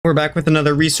We're back with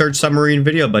another research submarine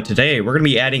video, but today we're going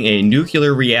to be adding a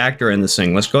nuclear reactor in this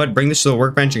thing. Let's go ahead and bring this to the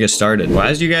workbench and get started. Well,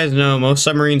 as you guys know, most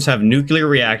submarines have nuclear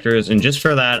reactors, and just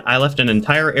for that, I left an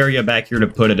entire area back here to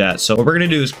put it at. So what we're going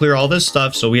to do is clear all this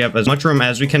stuff so we have as much room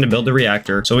as we can to build the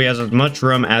reactor, so we have as much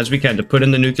room as we can to put in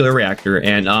the nuclear reactor.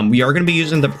 And we are going to be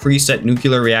using the preset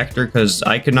nuclear reactor because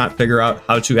I could not figure out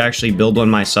how to actually build one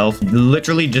myself.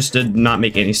 Literally just did not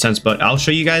make any sense, but I'll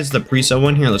show you guys the preset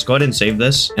one here. Let's go ahead and save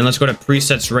this, and let's go to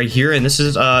presets right here, and this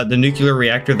is the nuclear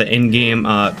reactor the in-game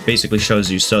basically shows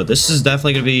you. So this is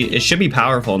definitely gonna be, it should be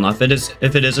powerful enough.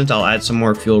 If it isn't, I'll add some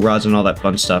more fuel rods and all that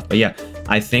fun stuff. But yeah,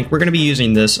 I think we're gonna be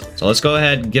using this. So let's go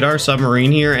ahead, get our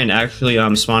submarine here and actually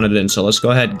spawn it in. So let's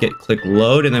go ahead, click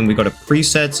load, and then we go to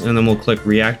presets, and then we'll click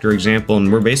reactor example,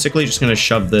 and we're basically just gonna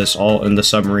shove this all in the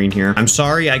submarine here. I'm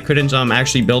sorry I couldn't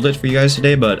actually build it for you guys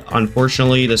today, but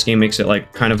unfortunately this game makes it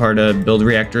like kind of hard to build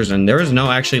reactors, and there is no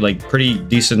actually like pretty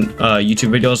decent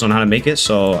YouTube videos on how to make it,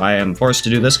 so I am forced to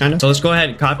do this kind of. So let's go ahead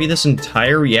and copy this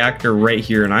entire reactor right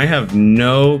here, and I have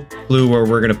no clue where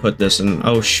we're gonna put this. And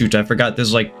oh shoot, I forgot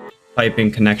there's like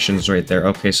piping connections right there.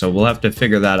 Okay, so we'll have to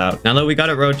figure that out. Now that we got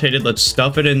it rotated, let's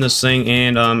stuff it in this thing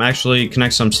and actually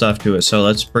connect some stuff to it. So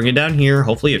let's bring it down here.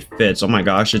 Hopefully it fits. Oh my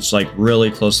gosh, it's like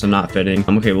really close to not fitting.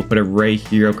 Okay, we'll put it right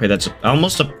here. Okay, that's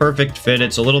almost a perfect fit.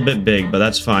 It's a little bit big, but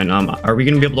that's fine. Are we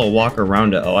gonna be able to walk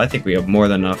around it? Oh, I think we have more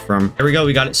than enough room. There we go,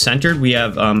 we got it centered. We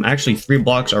have actually 3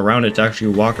 blocks around it to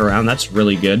actually walk around. That's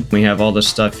really good. We have all this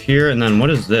stuff here, and then what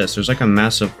is this? There's like a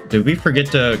massive, did we forget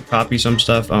to copy some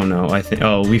stuff? Oh no, I think,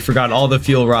 oh, we forgot all the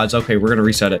fuel rods. Okay, we're gonna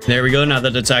reset it. There we go. Now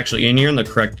that it's actually in here in the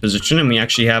correct position, and we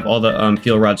actually have all the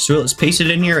fuel rods to it, let's paste it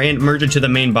in here and merge it to the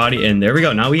main body, and there we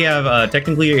go. Now we have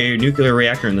technically a nuclear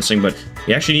reactor in this thing, but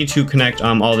we actually need to connect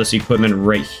all this equipment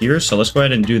right here. So let's go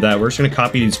ahead and do that. We're just gonna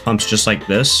copy these pumps just like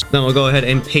this. Then we'll go ahead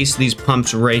and paste these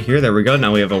pumps right here. There we go.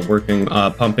 Now we have a working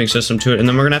pumping system to it, and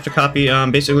then we're gonna have to copy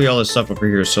basically all this stuff over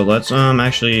here. So let's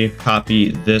actually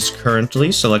copy this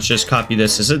currently. So let's just copy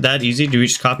this. Is it that easy? Do we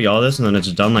just copy all this and then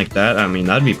it's done like that? I mean,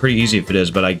 that'd be pretty easy if it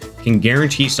is, but I can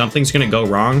guarantee something's gonna go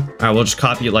wrong. All right, we'll just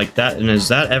copy it like that. And is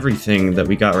that everything that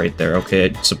we got right there? Okay,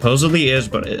 it supposedly is,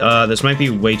 but this might be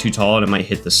way too tall and it might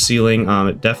hit the ceiling.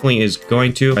 It definitely is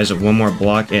going to. Guys, have one more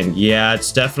block, and yeah,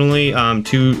 it's definitely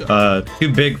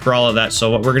too big for all of that. So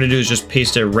what we're gonna do is just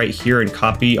paste it right here and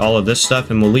copy all of this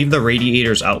stuff, and we'll leave the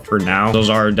radiators out for now. Those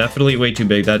are definitely way too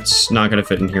big. That's not gonna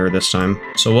fit in here this time.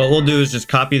 So what we'll do is just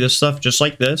copy this stuff just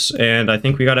like this, and I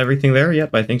think we got everything there.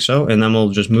 Yep, I think so. And then we'll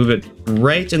just move it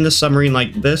right in the submarine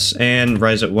like this and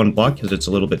rise it 1 block because it's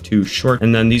a little bit too short.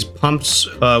 And then these pumps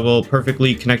will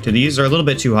perfectly connect to these. They're a little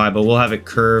bit too high, but we'll have it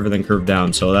curve and then curve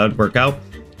down, so that would work out.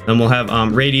 And we'll have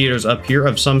radiators up here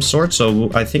of some sort,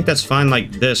 so I think that's fine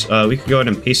like this. We can go ahead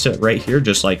and paste it right here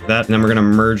just like that, and then we're gonna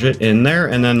merge it in there,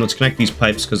 and then let's connect these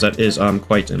pipes because that is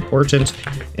quite important.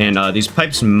 And these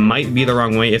pipes might be the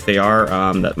wrong way. If they are,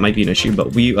 that might be an issue,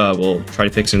 but we will try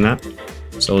fixing that.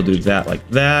 So we'll do that like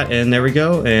that, and there we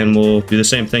go, and we'll do the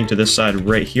same thing to this side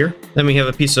right here. Then we have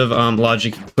a piece of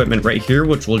logic equipment right here,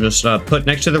 which we'll just put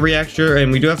next to the reactor,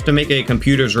 and we do have to make a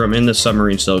computers room in the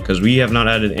submarine still, because we have not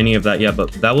added any of that yet,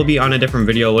 but that will be on a different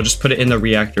video. We'll just put it in the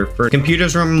reactor. For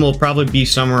computers room will probably be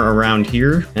somewhere around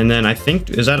here, and then I think,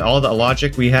 is that all the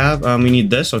logic we have? We need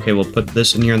this. Okay, we'll put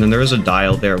this in here, and then there is a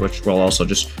dial there, which we'll also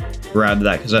just grab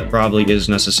that, because that probably is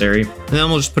necessary. And then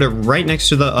we'll just put it right next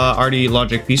to the RD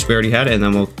logic piece we already had, and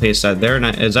then we'll paste that there. And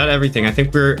is that everything? I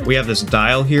think we have this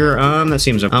dial here. That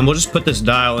seems we'll just put this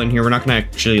dial in here. We're not gonna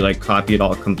actually like copy it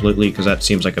all completely because that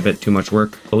seems like a bit too much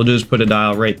work. What we'll do is put a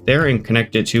dial right there and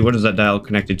connect it to, what is that dial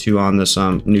connected to on this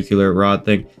nuclear rod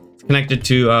thing? Connected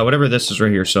to whatever this is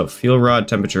right here. So fuel rod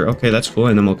temperature. Okay, that's cool.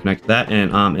 And then we'll connect that,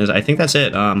 and I think that's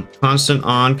it. Constant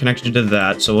on connected to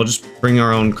that, so we'll just bring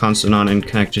our own constant on and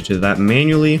connect it to that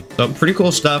manually. So pretty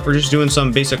cool stuff. We're just doing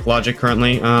some basic logic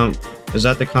currently. Is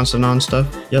that the constant on stuff?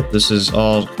 Yep, this is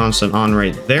all constant on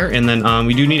right there. And then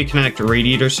we do need to connect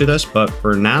radiators to this, but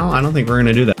for now I don't think we're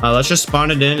gonna do that. Let's just spawn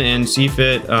it in and see if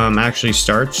it actually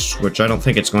starts, which I don't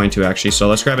think it's going to actually. So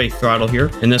let's grab a throttle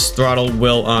here, and this throttle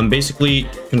will basically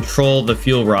control the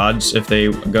fuel rods if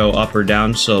they go up or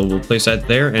down. So we'll place that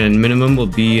there, and minimum will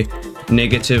be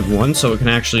 -1, so it can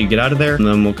actually get out of there. And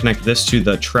then we'll connect this to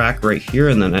the track right here,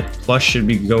 and then that plus should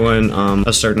be going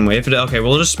a certain way. If it, okay,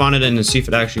 we'll just spawn it in and see if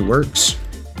it actually works.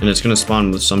 and it's gonna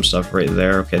spawn with some stuff right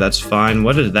there. Okay, that's fine.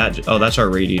 What is that? Oh, that's our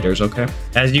radiators. Okay.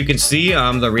 As you can see,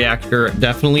 the reactor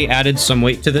definitely added some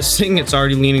weight to this thing. It's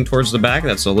already leaning towards the back.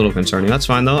 That's a little concerning. That's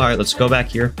fine though. All right, let's go back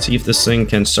here, see if this thing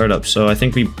can start up. So I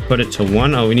think we put it to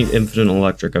 1. Oh, we need infinite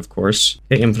electric, of course.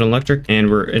 Okay, infinite electric, and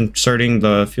we're inserting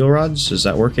the fuel rods. Is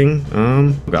that working?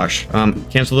 Oh gosh.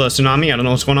 Cancel the tsunami. I don't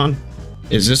know what's going on.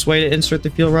 Is this way to insert the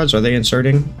fuel rods? Are they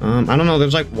inserting? I don't know.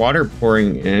 There's like water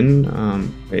pouring in.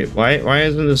 Wait, why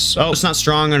isn't this? Oh, it's not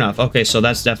strong enough. Okay, so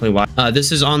that's definitely why.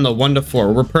 This is on the 1 to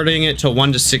 4. We're putting it to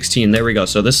 1 to 16. There we go.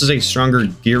 So this is a stronger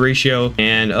gear ratio.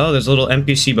 And oh, there's a little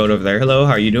NPC boat over there. Hello,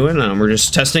 how are you doing? We're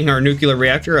just testing our nuclear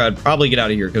reactor. I'd probably get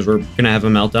out of here because we're gonna have a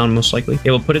meltdown most likely.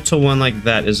 Okay, we'll put it to 1 like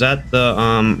that. Is that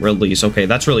the release? Okay,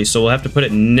 that's release. So we'll have to put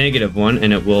it -1,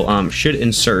 and it will should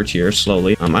insert here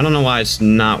slowly. I don't know why it's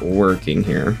not working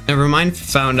here. Never mind,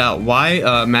 found out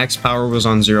why max power was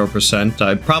on 0%.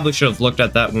 I probably should have looked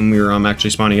at that when we were actually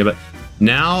spawning it, but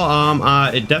now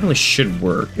it definitely should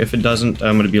work. If it doesn't,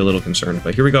 I'm going to be a little concerned.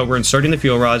 But here we go. We're inserting the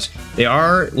fuel rods. They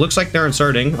are, looks like they're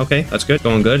inserting. Okay, that's good.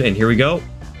 Going good. And here we go.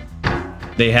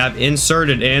 They have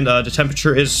inserted, and the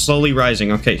temperature is slowly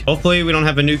rising. Okay, hopefully we don't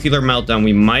have a nuclear meltdown.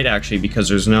 We might actually, because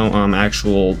there's no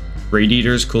actual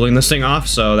radiators cooling this thing off,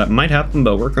 so that might happen,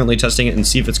 but we're currently testing it and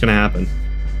see if it's going to happen.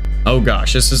 Oh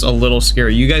gosh, this is a little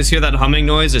scary. You guys hear that humming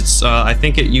noise? It's, I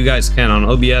think you guys can. On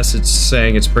OBS, it's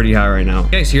saying it's pretty high right now. You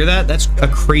guys hear that? That's a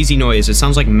crazy noise. It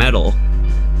sounds like metal.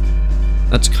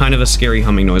 That's kind of a scary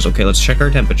humming noise. Okay, let's check our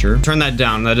temperature. Turn that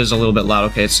down. That is a little bit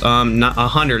loud. Okay, it's not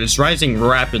 100. It's rising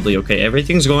rapidly. Okay,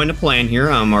 everything's going to plan here.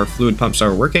 Our fluid pumps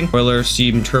are working. Boiler,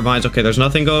 steam turbines. Okay, there's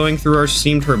nothing going through our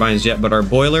steam turbines yet, but our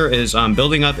boiler is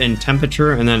building up in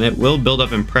temperature, and then it will build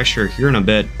up in pressure here in a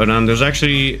bit. But there's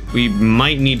actually, we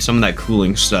might need some of that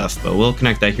cooling stuff, but we'll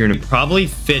connect that here. And probably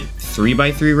fit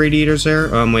 3x3 radiators there.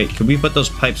 Wait, could we put those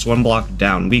pipes 1 block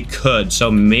down? We could, so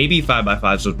maybe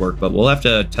 5x5s would work, but we'll have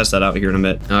to test that out here in a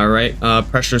bit. All right,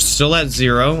 pressure's still at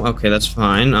 0. Okay, that's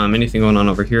fine. Anything going on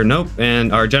over here? Nope.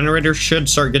 And our generator should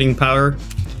start getting power,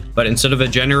 but instead of a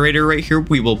generator right here,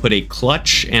 we will put a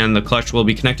clutch, and the clutch will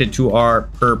be connected to our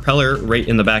propeller right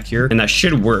in the back here, and that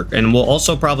should work. And we'll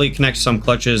also probably connect some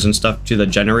clutches and stuff to the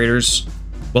generators.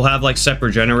 We'll have like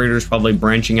separate generators probably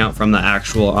branching out from the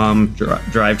actual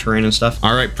drivetrain and stuff.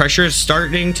 All right, pressure is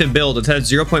starting to build. It's at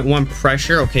 0.1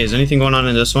 pressure. Okay, is anything going on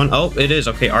in this one? Oh, it is.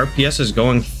 Okay, RPS is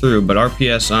going through, but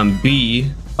RPS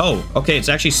B. Oh, okay, it's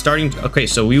actually starting to, okay,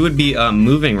 so we would be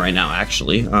moving right now,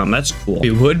 actually. That's cool.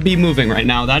 We would be moving right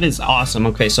now. That is awesome.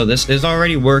 Okay, so this is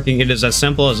already working. It is as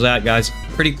simple as that, guys.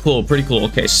 Pretty cool, pretty cool.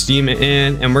 Okay, steam it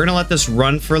in, and we're gonna let this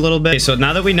run for a little bit. Okay, so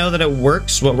now that we know that it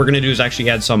works, what we're gonna do is actually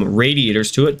add some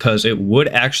radiators to it, because it would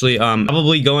actually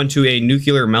probably go into a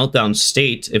nuclear meltdown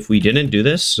state if we didn't do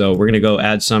this. So we're gonna go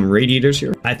add some radiators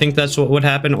here. I think that's what would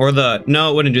happen, or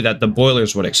no, it wouldn't do that. The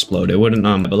boilers would explode. It wouldn't,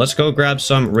 but let's go grab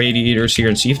some radiators here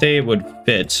and see if they would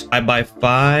fit.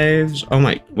 5x5s. Oh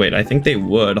my, wait, I think they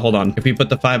would. Hold on. If we put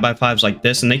the 5x5s like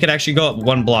this, and they could actually go up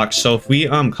 1 block. So if we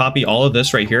copy all of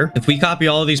this right here, if we copy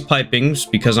all of these pipings,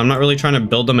 because I'm not really trying to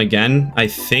build them again, I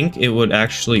think it would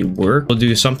actually work. We'll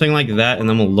do something like that, and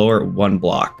then we'll lower it 1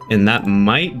 block, and that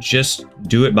might just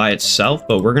do it by itself,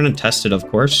 but we're going to test it, of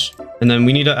course. And then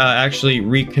we need to actually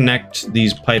reconnect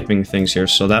these piping things here.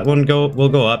 So that one will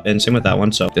go up, and same with that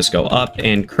one. So this go up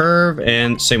and curve,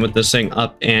 and same with this thing,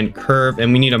 up and curve.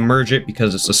 And we need to merge it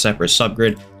because it's a separate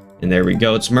subgrid. And there we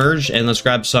go, it's merged. And let's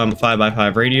grab some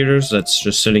 5x5 radiators that's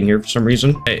just sitting here for some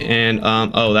reason. Okay, and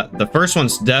oh, the first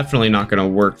one's definitely not going to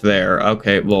work there.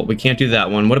 Okay, well, we can't do that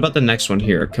one. What about the next one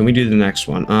here? Can we do the next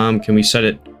one? Can we set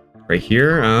it right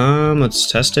here? Let's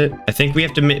test it. I think we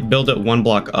have to build it 1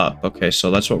 block up. Okay,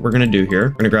 so that's what we're gonna do here.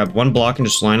 We're gonna grab 1 block and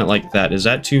just line it like that. Is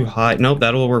that too high? Nope,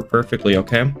 that'll work perfectly.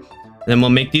 Okay, and then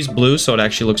we'll make these blue so it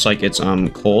actually looks like it's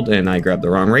cold. And I grabbed the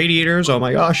wrong radiators. Oh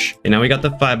my gosh. And now we got the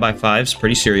 5x5s.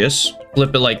 Pretty serious.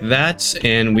 Flip it like that,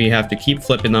 and we have to keep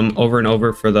flipping them over and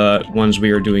over for the ones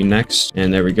we are doing next.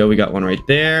 And there we go, we got one right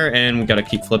there, and we got to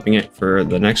keep flipping it for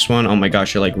the next one. Oh my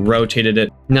gosh, I like rotated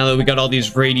it. Now that we got all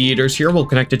these radiators here, we'll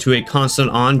connect it to a constant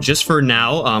on just for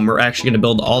now. We're actually going to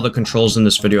build all the controls in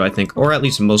this video, I think, or at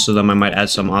least most of them. I might add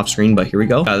some off screen, but here we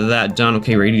go. Got that done.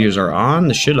 Okay, radiators are on.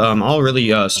 This should all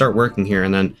really start working here,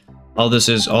 and then all this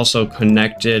is also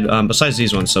connected, besides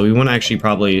these ones. So we want to actually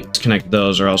probably disconnect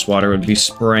those, or else water would be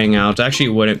spraying out. Actually,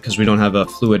 it wouldn't, because we don't have a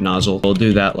fluid nozzle. We'll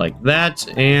do that like that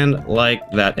and like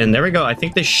that. And there we go. I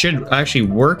think this should actually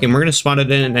work. And we're going to spawn it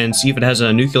in and see if it has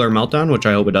a nuclear meltdown, which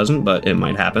I hope it doesn't, but it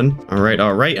might happen. All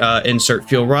right. Insert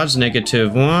fuel rods,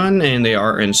 -1. And they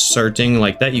are inserting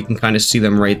like that. You can kind of see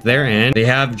them right there. And they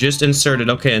have just inserted.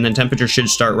 Okay. And then temperature should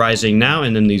start rising now.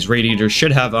 And then these radiators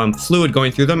should have fluid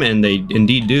going through them. And they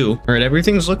indeed do. All right,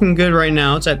 everything's looking good right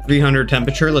now. It's at 300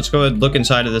 temperature. Let's go ahead and look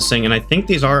inside of this thing. And I think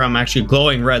these are actually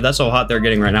glowing red. That's how hot they're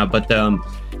getting right now. But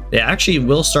they actually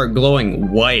will start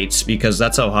glowing white because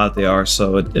that's how hot they are.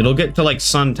 So it'll get to like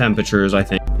sun temperatures, I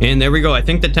think. And there we go. I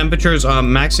think the temperature is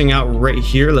maxing out right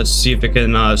here. Let's see if it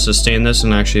can sustain this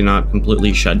and actually not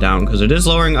completely shut down, because it is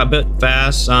lowering a bit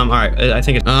fast. All right, I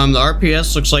think the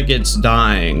RPS looks like it's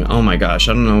dying. Oh my gosh,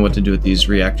 I don't know what to do with these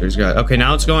reactors, guys. Okay,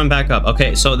 now it's going back up.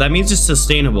 Okay, so that means it's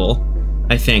sustainable,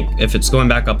 I think, if it's going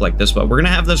back up like this. But we're gonna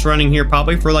have this running here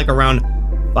probably for like around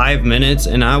 5 minutes,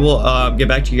 and I will get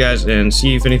back to you guys and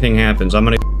see if anything happens.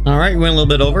 All right, went a little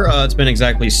bit over. It's been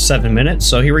exactly 7 minutes,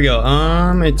 so here we go.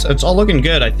 It's all looking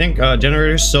good. I think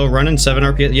generator's still running 7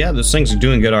 RPS. Yeah, this thing's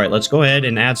doing good. All right, let's go ahead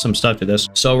and add some stuff to this.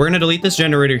 So we're gonna delete this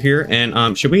generator here,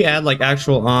 and should we add like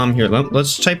actual here?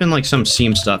 Let's type in like some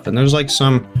seam stuff, and there's like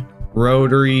some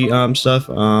rotary stuff.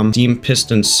 Steam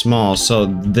piston small. So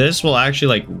this will actually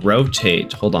like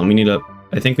rotate. Hold on,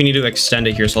 I think we need to extend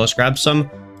it here. So let's grab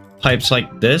some pipes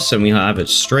like this, and we have it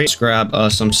straight. Let's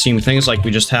grab some seam things like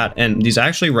we just had, and these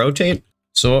actually rotate.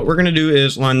 So what we're gonna do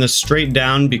is line this straight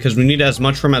down, because we need as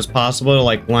much room as possible to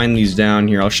like line these down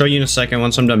here. I'll show you in a second.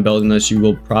 Once I'm done building this, you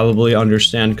will probably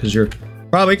understand, because you're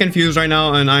probably confused right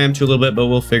now, and I am too a little bit, but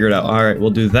we'll figure it out. All right,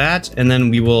 we'll do that, and then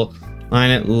we will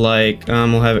line it like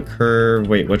we'll have it curve.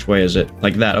 Wait, which way is it?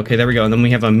 Like that. Okay, there we go. And then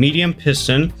we have a medium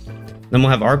piston. Then we'll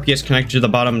have RPS connected to the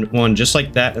bottom one, just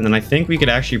like that. And then I think we could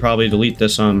actually probably delete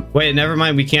this. Wait, never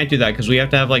mind. We can't do that because we have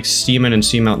to have like steam in and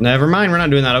steam out. Never mind. We're not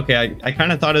doing that. Okay, I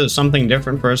kind of thought it was something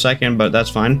different for a second, but that's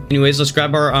fine. Anyways, let's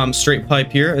grab our straight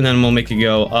pipe here, and then we'll make it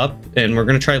go up. And we're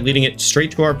going to try leading it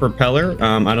straight to our propeller.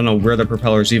 I don't know where the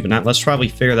propeller is even at. Let's probably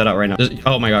figure that out right now.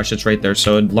 Oh my gosh, it's right there.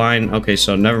 So line. Okay,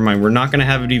 so never mind. We're not going to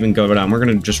have it even go down. We're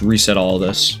going to just reset all of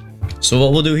this. So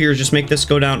what we'll do here is just make this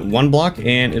go down 1 block,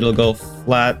 and it'll go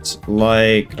flat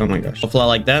like, oh my gosh, flat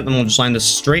like that. Then we'll just line this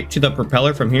straight to the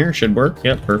propeller from here. Should work.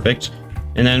 Yep, perfect.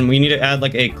 And then we need to add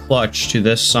like a clutch to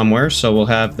this somewhere. So we'll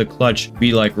have the clutch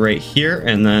be like right here,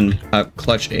 and then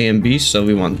clutch A and B. So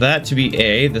we want that to be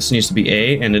A. This needs to be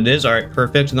A, and it is. All right,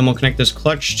 perfect. And then we'll connect this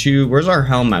clutch to, where's our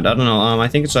helmet? I don't know. I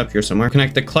think it's up here somewhere.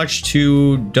 Connect the clutch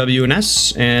to W and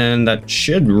S, and that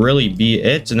should really be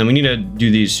it. And then we need to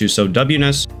do these two. So W and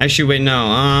S. Actually, wait,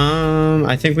 no.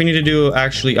 I think we need to do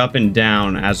actually up and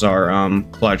down as our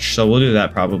clutch. So we'll do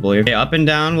that probably. Okay, up and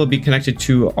down will be connected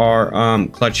to our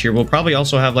clutch here. We'll probably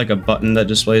also have like a button that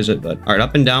displays it, but all right,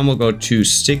 up and down will go to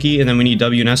sticky, and then we need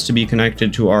W and S to be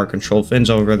connected to our control fins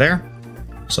over there.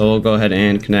 So we'll go ahead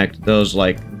and connect those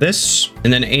like this,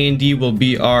 and then A and D will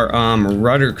be our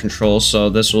rudder control. So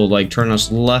this will like turn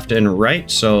us left and right.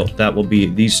 So that will be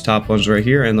these top ones right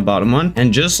here and the bottom one,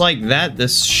 and just like that,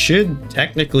 this should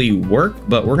technically work.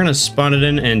 But we're gonna spawn it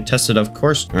in and test it, of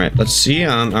course. All right, let's see.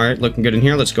 All right, looking good in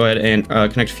here. Let's go ahead and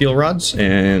connect fuel rods.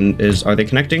 And are they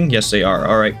connecting? Yes, they are.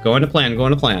 All right, go into plan. Go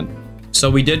into plan. So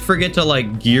we did forget to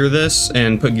like gear this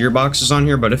and put gearboxes on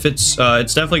here, but if it's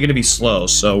definitely going to be slow,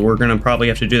 so we're going to probably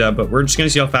have to do that, but we're just going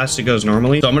to see how fast it goes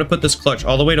normally. So I'm going to put this clutch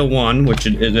all the way to 1, which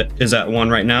it is at 1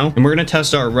 right now, and we're going to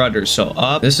test our rudders. So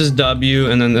up, this is W,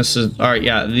 and then this is, all right,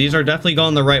 yeah, these are definitely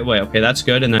going the right way. Okay, that's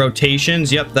good. And then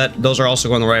rotations, yep, those are also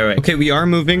going the right way. Okay, we are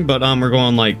moving, but we're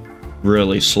going like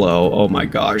really slow. Oh my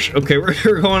gosh. Okay,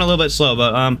 we're going a little bit slow,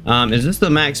 but is this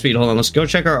the max speed? Hold on, let's go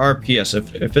check our RPS.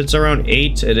 If it's around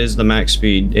 8, it is the max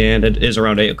speed, and it is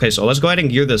around 8. Okay, so let's go ahead and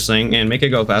gear this thing and make it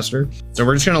go faster. So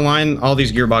we're just gonna line all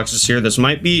these gearboxes here. This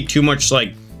might be too much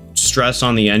like stress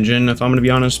on the engine, if I'm gonna be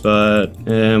honest, but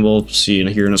we'll see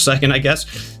here in a second, I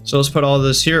guess. So let's put all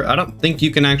this here. I don't think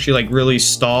you can actually like really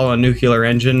stall a nuclear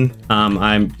engine.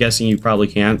 I'm guessing you probably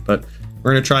can't, but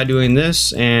we're going to try doing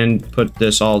this and put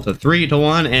this all to 3 to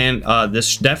 1. And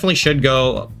this definitely should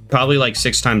go probably like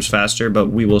 6 times faster, but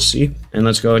we will see. And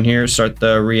let's go in here, start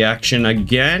the reaction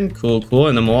again. Cool, cool.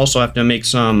 And then we'll also have to make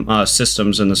some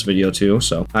systems in this video too.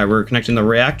 So, all right, we're connecting the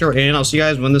reactor, and I'll see you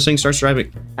guys when this thing starts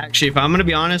driving. Actually, if I'm going to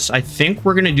be honest, I think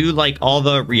we're going to do like all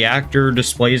the reactor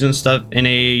displays and stuff in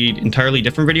a entirely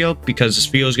different video, because this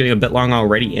video is getting a bit long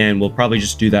already, and we'll probably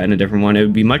just do that in a different one. It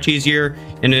would be much easier,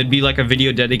 and it'd be like a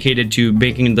video dedicated to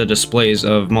making the displays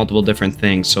of multiple different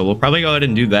things. So we'll probably go ahead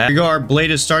and do that. Here we go. Our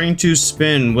blade is starting to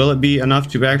spin. will it be enough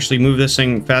to actually move this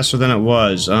thing faster than it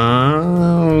was?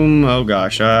 Oh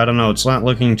gosh, I don't know. It's not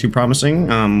looking too promising.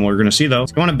 We're gonna see though.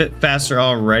 It's going a bit faster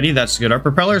already. That's good. Our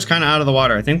propeller is kind of out of the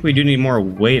water. I think we do need more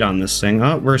weight on this thing.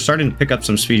 Oh, we're starting to pick up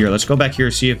some speed here. Let's go back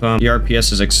here, see if the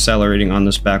RPS is accelerating on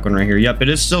this back one right here. Yep, it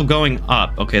is still going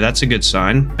up. Okay, that's a good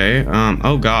sign. Okay,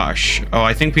 oh gosh. Oh,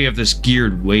 I think we have this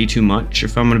geared way too much,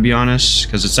 if I'm gonna be honest,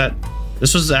 because it's at...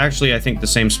 This was actually, I think, the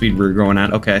same speed we were going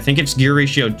at. Okay, I think it's gear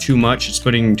ratio too much. It's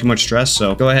putting too much stress,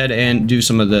 so go ahead and do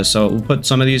some of this. So we'll put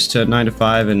some of these to 9 to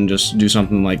 5 and just do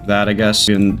something like that, I guess.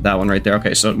 And that one right there.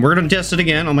 Okay, so we're gonna test it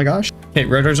again. Oh my gosh. Okay,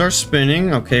 rotors are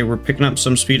spinning. Okay, we're picking up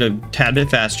some speed a tad bit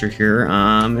faster here.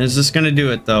 Is this gonna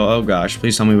do it though? Oh gosh,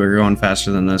 please tell me we're going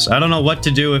faster than this. I don't know what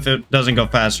to do if it doesn't go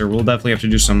faster. We'll definitely have to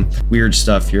do some weird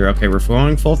stuff here. Okay, we're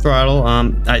going full throttle.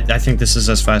 I think this is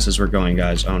as fast as we're going,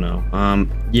 guys. Oh no.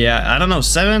 Yeah, I don't know.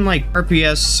 7 like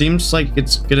RPS seems like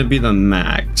it's gonna be the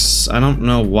max. I don't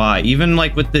know why. Even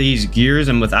like with these gears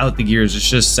and without the gears, it's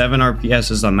just 7 RPS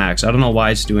is the max. I don't know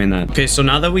why it's doing that. Okay, so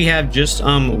now that we have just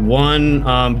one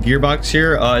gearbox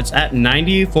here, it's at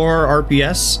 94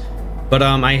 RPS. But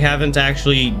I haven't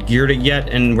actually geared it yet,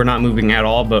 and we're not moving at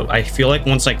all. But I feel like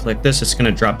once I click this, it's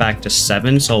gonna drop back to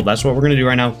 7. So that's what we're gonna do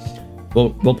right now.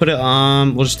 We'll put it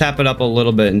we'll just tap it up a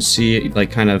little bit and see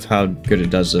like kind of how good it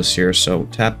does this here. So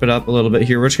tap it up a little bit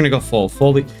here. We're just gonna go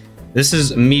fully. This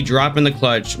is me dropping the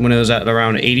clutch when it was at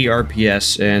around 80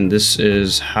 RPS, and this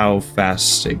is how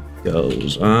fast it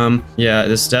goes. Yeah,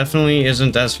 this definitely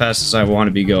isn't as fast as I want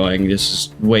to be going. This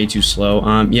is way too slow.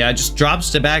 Yeah, it just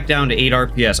drops it back down to 8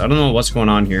 RPS. I don't know what's going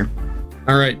on here.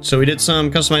 All right, so we did some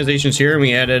customizations here, and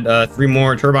we added 3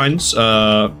 more turbines.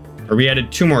 Or we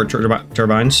added 2 more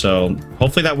turbines, so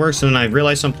hopefully that works. And then I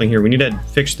realized something here. We need to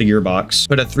fix the gearbox.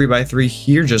 Put a 3x3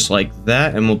 here, just like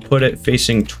that, and we'll put it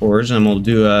facing towards, and we'll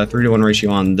do a 3-to-1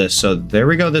 ratio on this. So there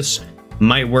we go. This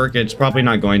might work. It's probably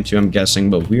not going to, I'm guessing,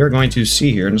 but we are going to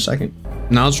see here in a second.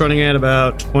 Now it's running at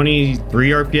about 23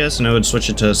 RPS, and I would switch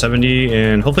it to 70,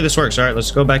 and hopefully this works. All right, let's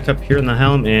go back up here in the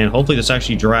helm, and hopefully this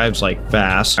actually drives like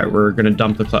fast. All right, we're gonna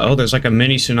dump the clutch. Oh, there's like a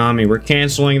mini tsunami. We're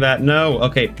canceling that. No.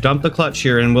 Okay, dump the clutch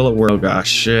here, and will it work? Oh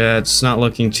gosh, it's not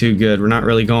looking too good. We're not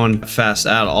really going fast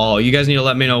at all. You guys need to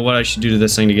let me know what I should do to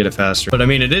this thing to get it faster. But I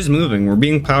mean, it is moving. We're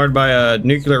being powered by a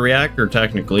nuclear reactor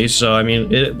technically, so I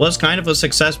mean, it was kind of a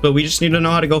success, but we just need to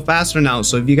know how to go faster now.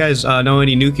 So if you guys know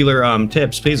any nuclear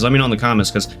tips, please let me know in the comments,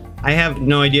 because I have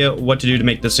no idea what to do to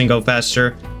make this thing go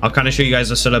faster. I'll kind of show you guys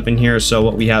the setup in here. So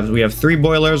what we have 3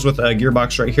 boilers with a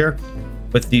gearbox right here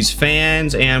with these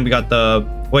fans, and we got the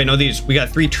we got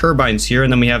 3 turbines here,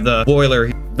 and then we have the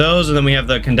boiler, those, and then we have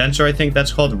the condenser, I think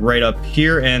that's called, right up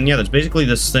here. And yeah, that's basically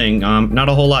this thing. Not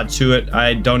a whole lot to it.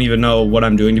 I don't even know what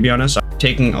I'm doing, to be honest. I'm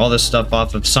taking all this stuff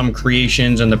off of some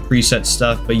creations and the preset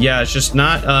stuff, but yeah, it's just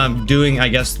not doing, I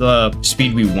guess, the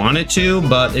speed we want it to.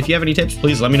 But if you have any tips,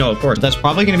 please let me know, of course. That's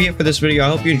probably gonna be it for this video. I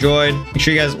hope you enjoyed. Make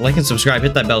sure you guys like and subscribe,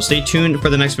 hit that bell. Stay tuned for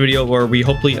the next video where we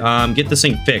hopefully get this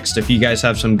thing fixed, if you guys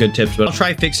have some good tips. But I'll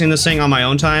try fixing this thing on my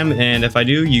own time, and if I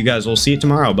do, you guys will see it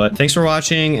tomorrow. But thanks for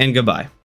watching, and goodbye.